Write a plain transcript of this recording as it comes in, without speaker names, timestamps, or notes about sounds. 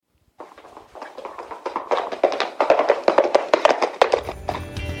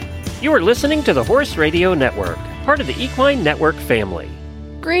You are listening to the Horse Radio Network, part of the Equine Network family.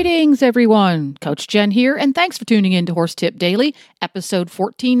 Greetings, everyone. Coach Jen here, and thanks for tuning in to Horse Tip Daily, episode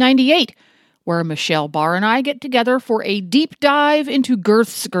 1498, where Michelle Barr and I get together for a deep dive into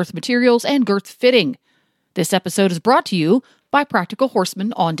girths, girth materials, and girth fitting. This episode is brought to you by Practical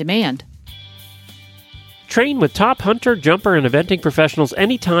Horseman On Demand. Train with top hunter, jumper, and eventing professionals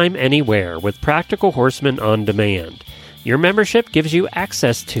anytime, anywhere with Practical Horseman On Demand. Your membership gives you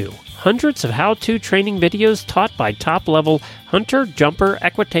access to hundreds of how-to training videos taught by top-level hunter, jumper,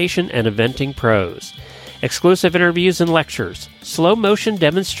 equitation, and eventing pros. Exclusive interviews and lectures, slow-motion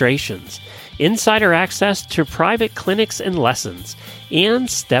demonstrations, insider access to private clinics and lessons, and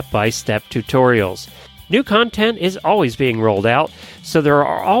step-by-step tutorials. New content is always being rolled out, so there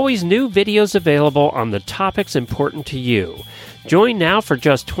are always new videos available on the topics important to you. Join now for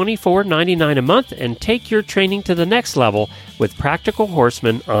just $24.99 a month and take your training to the next level with Practical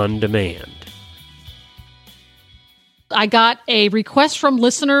Horseman On Demand. I got a request from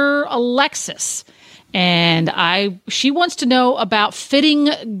listener Alexis, and she wants to know about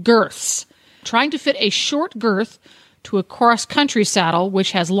fitting girths. Trying to fit a short girth to a cross-country saddle,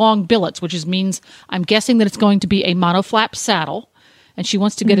 which has long billets, which means I'm guessing that it's going to be a monoflap saddle, and she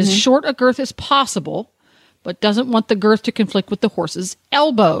wants to get as short a girth as possible, but doesn't want the girth to conflict with the horse's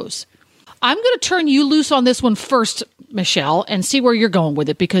elbows. I'm going to turn you loose on this one first, Michelle, and see where you're going with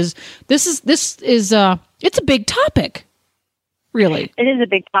it, because this is it's a big topic, really. It is a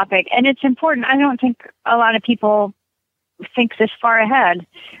big topic, and it's important. I don't think a lot of people think this far ahead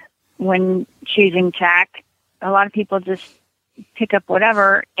when choosing tack. A lot of people just pick up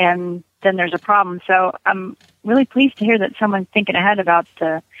whatever, and then there's a problem. So I'm really pleased to hear that someone's thinking ahead about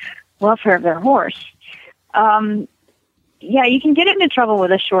the welfare of their horse. Yeah, you can get into trouble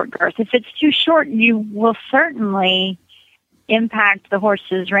with a short girth. If it's too short, you will certainly impact the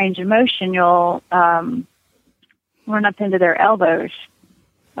horse's range of motion. You'll run up into their elbows,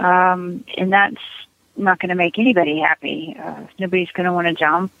 and that's not going to make anybody happy. Nobody's going to want to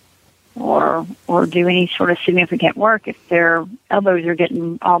jump or do any sort of significant work if their elbows are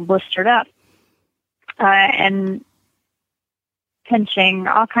getting all blistered up, and pinching,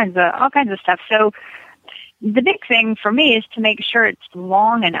 all kinds of stuff. So the big thing for me is to make sure it's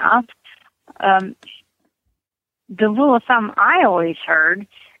long enough. The rule of thumb I always heard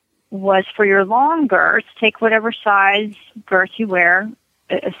was for your long girth, take whatever size girth you wear,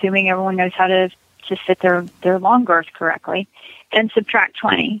 assuming everyone knows how to fit their long girth correctly, and subtract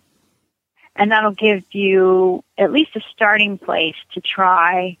 20. And that'll give you at least a starting place to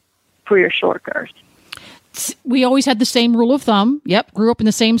try for your short girth. We always had the same rule of thumb. Yep, grew up in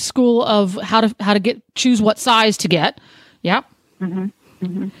the same school of how to choose what size to get. Yep. Mm-hmm.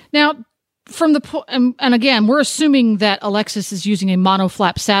 Mm-hmm. Now, from and again, we're assuming that Alexis is using a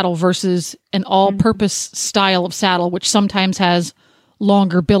monoflap saddle versus an all-purpose style of saddle, which sometimes has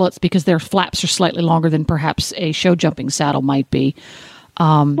longer billets because their flaps are slightly longer than perhaps a show jumping saddle might be.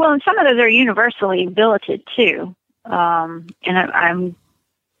 Well, and some of those are universally billeted too. And I'm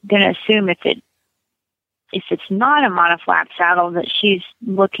going to assume if it's not a monoflap saddle, that she's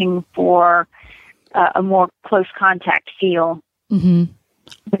looking for a more close contact feel when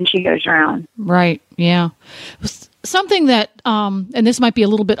she goes around. Right. Yeah. Something that, and this might be a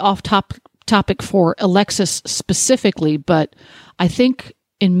little bit off topic for Alexis specifically, but I think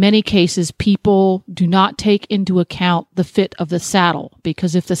in many cases, people do not take into account the fit of the saddle,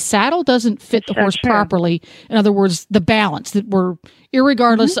 because if the saddle doesn't fit the horse properly, in other words, the balance, that we're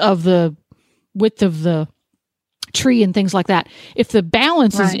irregardless of the width of the tree and things like that, if the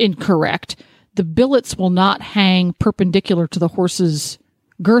balance is incorrect, the billets will not hang perpendicular to the horse's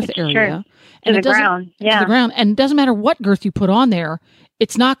girth area. To the ground. Yeah. To the ground. And it doesn't matter what girth you put on there,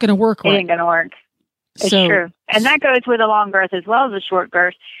 it's not going to work right. It ain't going to work. It's true. And that goes with a long girth as well as a short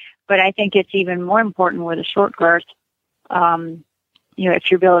girth. But I think it's even more important with a short girth,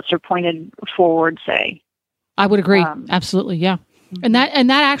 if your billets are pointed forward, say. I would agree. Absolutely, yeah. And that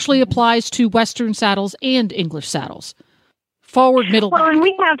actually applies to Western saddles and English saddles. Forward, middle, back. Well, and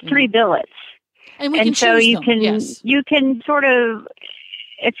we have 3 billets. And we can choose them. You can sort of,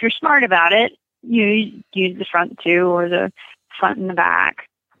 if you're smart about it, you use the front 2 or the front and the back.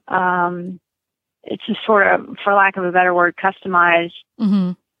 It's just sort of, for lack of a better word, customize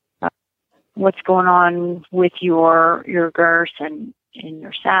what's going on with your girth and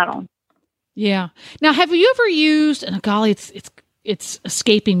your saddle. Yeah. Now, have you ever used? And golly, it's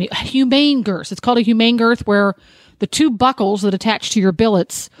escaping me. Humane girth. It's called a humane girth, where the 2 buckles that attach to your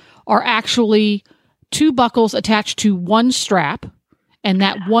billets are actually 2 buckles attached to one strap, and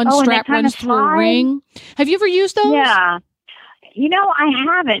that one strap runs through a ring. Have you ever used those? Yeah. I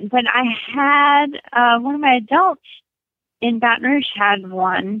haven't, but I had one of my adults in Baton Rouge had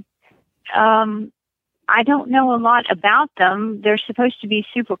one. I don't know a lot about them. They're supposed to be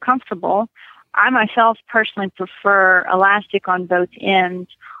super comfortable. I myself personally prefer elastic on both ends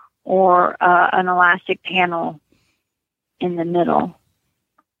or an elastic panel in the middle.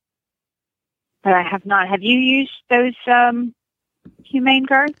 But I have not. Have you used those humane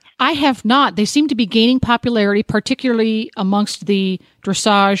girths? I have not. They seem to be gaining popularity, particularly amongst the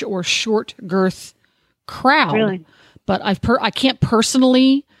dressage or short girth crowd. Really? But I can't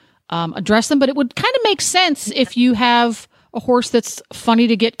personally address them. But it would kind of make sense if you have a horse that's funny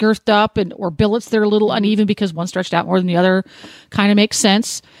to get girthed up, or billets that are a little uneven because one stretched out more than the other. Kind of makes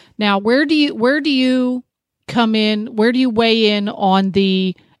sense. Now, where do you come in? Where do you weigh in on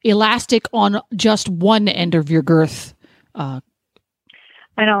the elastic on just one end of your girth? I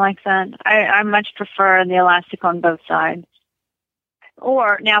don't like that. I much prefer the elastic on both sides.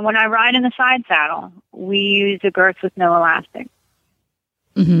 Or now, when I ride in the side saddle, we use a girth with no elastic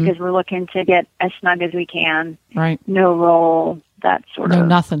because we're looking to get as snug as we can. Right. No roll, that sort of. No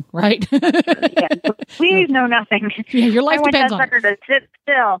nothing. Right. Yeah. Please, no nothing. Yeah, your life depends on it. I want that sucker to sit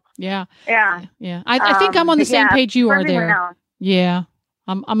still. Yeah. Yeah. Yeah. I think I'm on the same page you are there. Else. Yeah.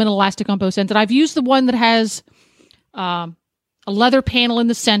 I'm an elastic on both ends. And I've used the one that has a leather panel in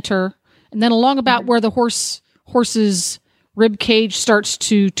the center, and then along about where the horse's rib cage starts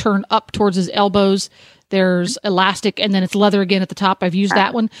to turn up towards his elbows, there's elastic, and then it's leather again at the top. I've used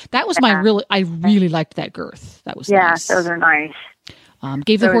that one. That was I really liked that girth. That was nice. Those are nice.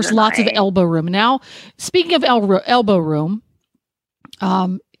 Gave the horse lots of elbow room. Now, speaking of elbow room,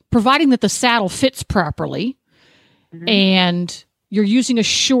 providing that the saddle fits properly, and you're using a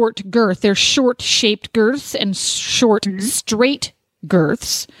short girth. There's short-shaped girths and short, straight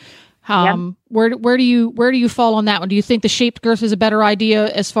girths. Where do you fall on that one? Do you think the shaped girth is a better idea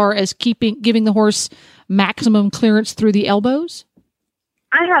as far as giving the horse maximum clearance through the elbows?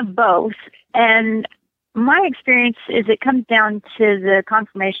 I have both, and my experience is it comes down to the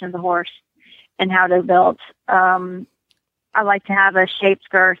conformation of the horse and how they're built. I like to have a shaped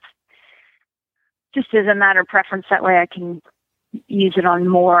girth just as a matter of preference. That way I can use it on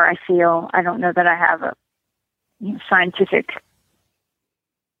more, I feel. I don't know that I have a scientific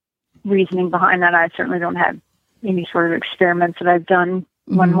reasoning behind that. I certainly don't have any sort of experiments that I've done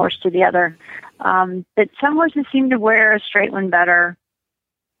one horse to the other. But some horses seem to wear a straight one better.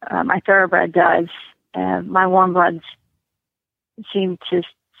 My thoroughbred does. My warm bloods seem to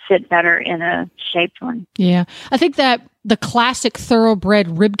fit better in a shaped one. Yeah. I think that the classic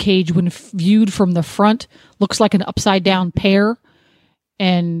thoroughbred rib cage, when viewed from the front, looks like an upside down pear.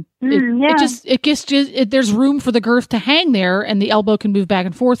 And there's room for the girth to hang there, and the elbow can move back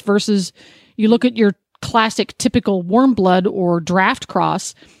and forth, versus you look at your classic typical warm blood or draft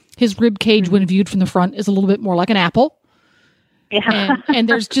cross, his rib cage when viewed from the front is a little bit more like an apple. Yeah. And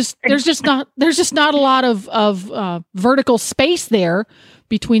there's just not a lot of vertical space there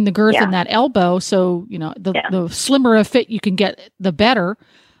between the girth and that elbow. So, the slimmer a fit you can get, the better.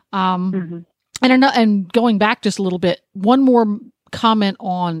 And going back just a little bit, one more comment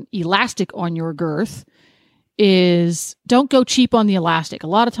on elastic on your girth is don't go cheap on the elastic. A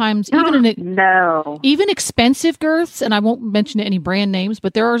lot of times, even expensive girths, and I won't mention any brand names,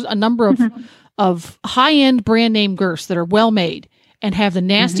 but there are a number of high-end brand name girths that are well made and have the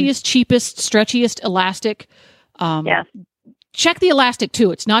nastiest, cheapest, stretchiest elastic. Check the elastic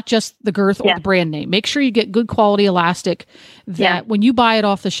too. It's not just the girth or the brand name. Make sure you get good quality elastic that when you buy it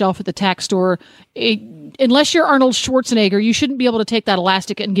off the shelf at the tack store, unless you're Arnold Schwarzenegger, you shouldn't be able to take that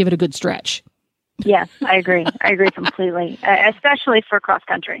elastic and give it a good stretch. Yes, I agree. I agree completely, especially for cross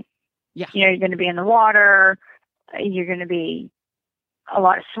country. Yeah. You're going to be in the water. You're going to be a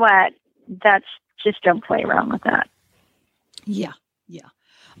lot of sweat. Just don't play around with that. Yeah. Yeah.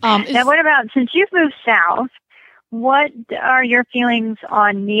 Now, what about, since you've moved south, what are your feelings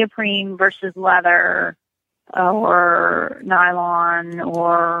on neoprene versus leather or nylon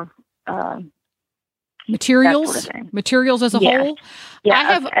or materials? That sort of thing? Materials as a whole?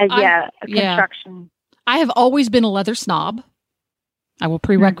 Yeah, construction. I have always been a leather snob. I will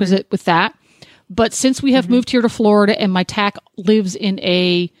prerequisite with that. But since we have moved here to Florida and my tack lives in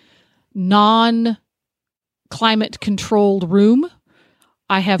a non-climate controlled room,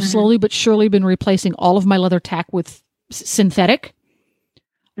 I have slowly but surely been replacing all of my leather tack with synthetic.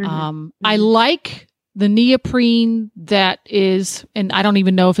 I like the neoprene that is, and I don't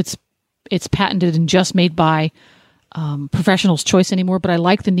even know if it's patented and just made by Professional's Choice anymore, but I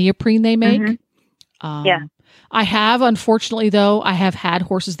like the neoprene they make. I have, unfortunately, though, I have had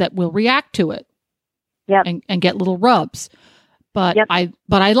horses that will react to it and get little rubs. but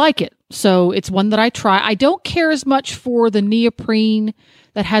I like it. So it's one that I try. I don't care as much for the neoprene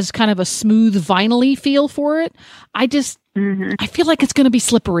that has kind of a smooth vinyl-y feel for it. I just, I feel like it's going to be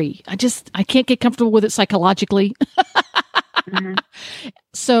slippery. I can't get comfortable with it psychologically.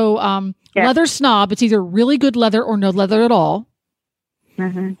 So, leather snob, it's either really good leather or no leather at all.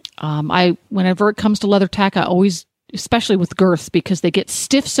 Whenever it comes to leather tack, I always, especially with girths, because they get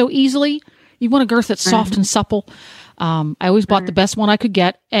stiff so easily. You want a girth that's soft and supple. I always bought the best one I could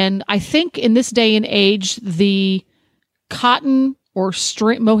get. And I think in this day and age, the cotton or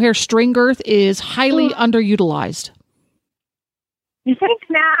mohair string girth is highly underutilized. You think?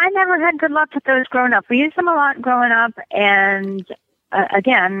 Now, I never had good luck with those growing up. We used them a lot growing up. And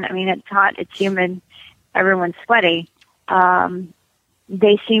again, I mean, it's hot, it's humid, everyone's sweaty.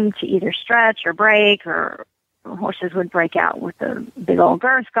 They seem to either stretch or break, or horses would break out with a big old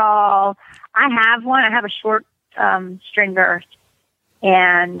girth gall. I have one. I have a short string girth,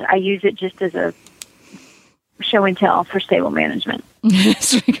 and I use it just as a show and tell for stable management.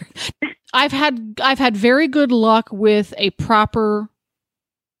 I've had very good luck with a proper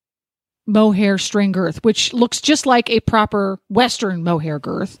mohair string girth, which looks just like a proper Western mohair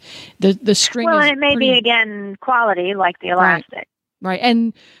girth. The string is and it may be again quality, like the elastic. Right.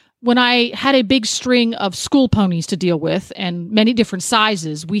 And when I had a big string of school ponies to deal with and many different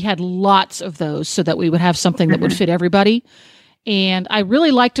sizes, we had lots of those so that we would have something that would fit everybody. And I really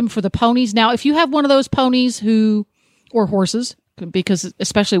liked them for the ponies. Now, if you have one of those ponies or horses, because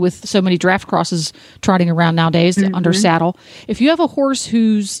especially with so many draft crosses trotting around nowadays under saddle, if you have a horse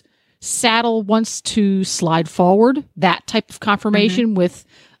whose saddle wants to slide forward, that type of conformation with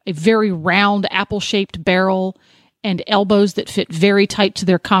a very round apple-shaped barrel and elbows that fit very tight to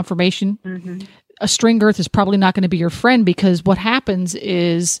their conformation, a string girth is probably not going to be your friend, because what happens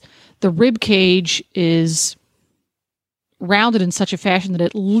is the rib cage is rounded in such a fashion that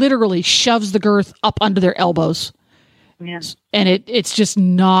it literally shoves the girth up under their elbows. Yes. And it's just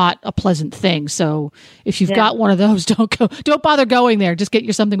not a pleasant thing. So if you've got one of those, don't bother going there. Just get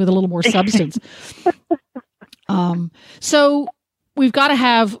you something with a little more substance. So we've got to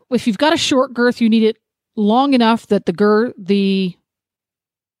have, if you've got a short girth, you need it long enough that the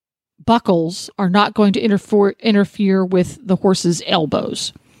buckles are not going to interfere with the horse's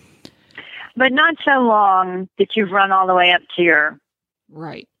elbows. But not so long that you've run all the way up to your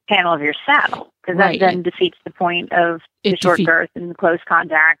panel of your saddle, because that then defeats the point of the short girth and the close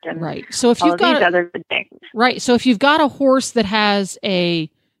contact and so if all you've of got these other good things. Right. So if you've got a horse that has a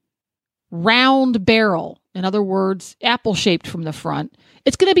round barrel, in other words, apple-shaped from the front,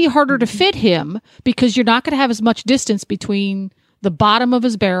 it's going to be harder to fit him, because you're not going to have as much distance between the bottom of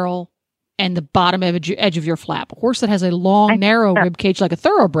his barrel and the bottom edge of your flap. A horse that has a long, narrow rib cage like a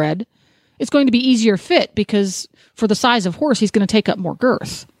thoroughbred, it's going to be easier fit, because for the size of horse, he's going to take up more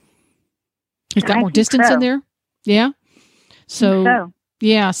girth. He's got more distance in there. Yeah. So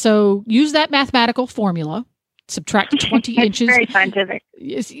use that mathematical formula. Subtract 20 inches. Very scientific.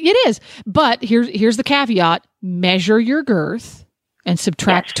 It is. But here's the caveat. Measure your girth and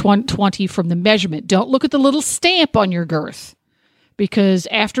subtract 20 from the measurement. Don't look at the little stamp on your girth, because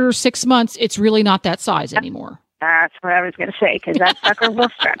after 6 months, it's really not that size anymore. That's what I was going to say, because that sucker will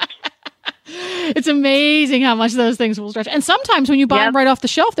stretch. It's amazing how much those things will stretch. And sometimes when you buy them right off the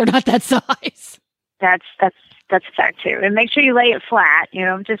shelf, they're not that size. That's a fact too. And make sure you lay it flat.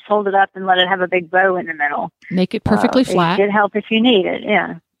 Just hold it up and let it have a big bow in the middle. Make it perfectly flat. It did help if you need it.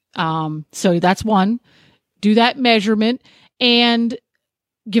 Yeah. So that's one. Do that measurement and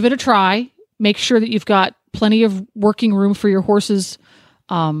give it a try. Make sure that you've got plenty of working room for your horse's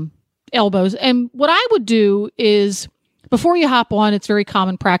elbows. And what I would do is, before you hop on, it's very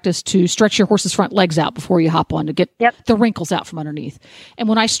common practice to stretch your horse's front legs out before you hop on to get the wrinkles out from underneath. And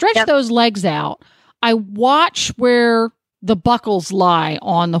when I stretch those legs out, I watch where the buckles lie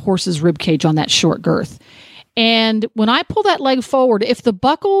on the horse's rib cage on that short girth. And when I pull that leg forward, if the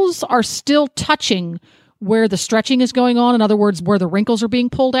buckles are still touching where the stretching is going on, in other words, where the wrinkles are being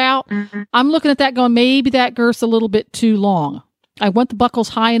pulled out, I'm looking at that going, maybe that girth's a little bit too long. I want the buckles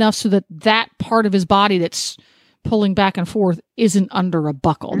high enough so that part of his body that's pulling back and forth isn't under a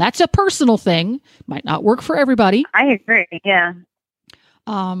buckle. That's a personal thing. Might not work for everybody. I agree. Yeah.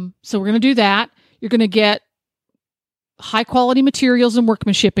 So we're going to do that. You're going to get high quality materials and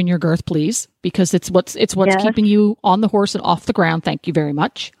workmanship in your girth, please, because it's what's keeping you on the horse and off the ground. Thank you very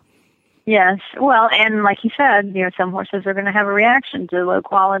much. Yes. Well, and like you said, some horses are going to have a reaction to low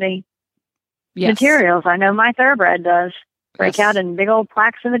quality materials. I know my thoroughbred does break out in big old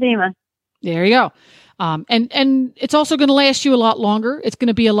plaques of edema. There you go. And it's also going to last you a lot longer. It's going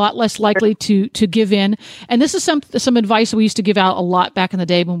to be a lot less likely to give in. And this is some advice we used to give out a lot back in the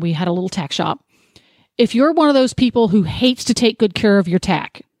day when we had a little tack shop. If you're one of those people who hates to take good care of your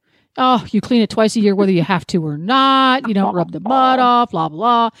tack, you clean it twice a year whether you have to or not, you don't rub the mud off, blah,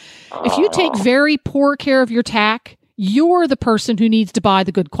 blah. If you take very poor care of your tack, you're the person who needs to buy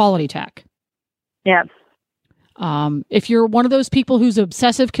the good quality tack. Yeah. If you're one of those people who's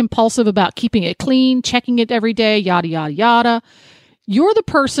obsessive compulsive about keeping it clean, checking it every day, yada, yada, yada, you're the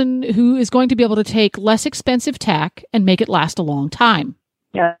person who is going to be able to take less expensive tack and make it last a long time.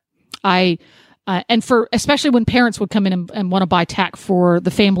 Yeah. And for, especially when parents would come in and want to buy tack for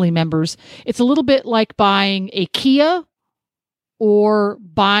the family members, it's a little bit like buying a Kia or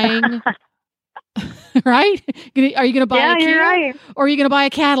buying, right? Are you going to buy a Kia right. or are you going to buy a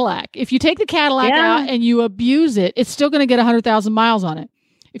Cadillac? If you take the Cadillac out and you abuse it, it's still going to get 100,000 miles on it.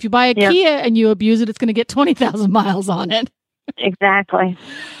 If you buy a Kia and you abuse it, it's going to get 20,000 miles on it. Exactly.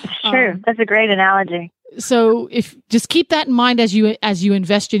 It's true. That's a great analogy. So if just keep that in mind as you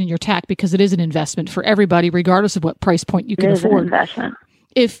invest in your tack, because it is an investment for everybody, regardless of what price point you can afford. An investment.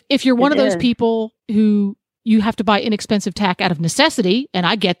 If you're one of those people who you have to buy inexpensive tack out of necessity, and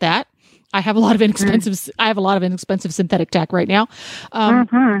I get that. I have a lot of inexpensive. I have a lot of inexpensive synthetic tack right now.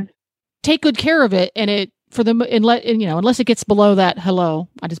 Take good care of it, and it for them. Unless it gets below that. Hello,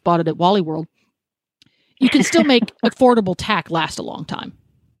 I just bought it at Wally World. You can still make affordable tack last a long time.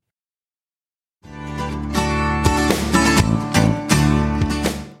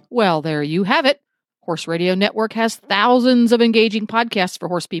 Well, there you have it. Horse Radio Network has thousands of engaging podcasts for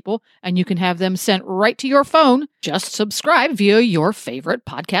horse people, and you can have them sent right to your phone. Just subscribe via your favorite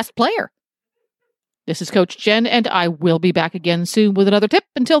podcast player. This is Coach Jen, and I will be back again soon with another tip.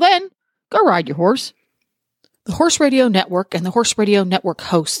 Until then, go ride your horse. The Horse Radio Network and the Horse Radio Network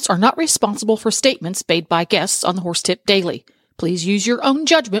hosts are not responsible for statements made by guests on the Horse Tip Daily. Please use your own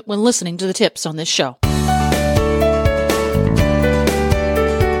judgment when listening to the tips on this show.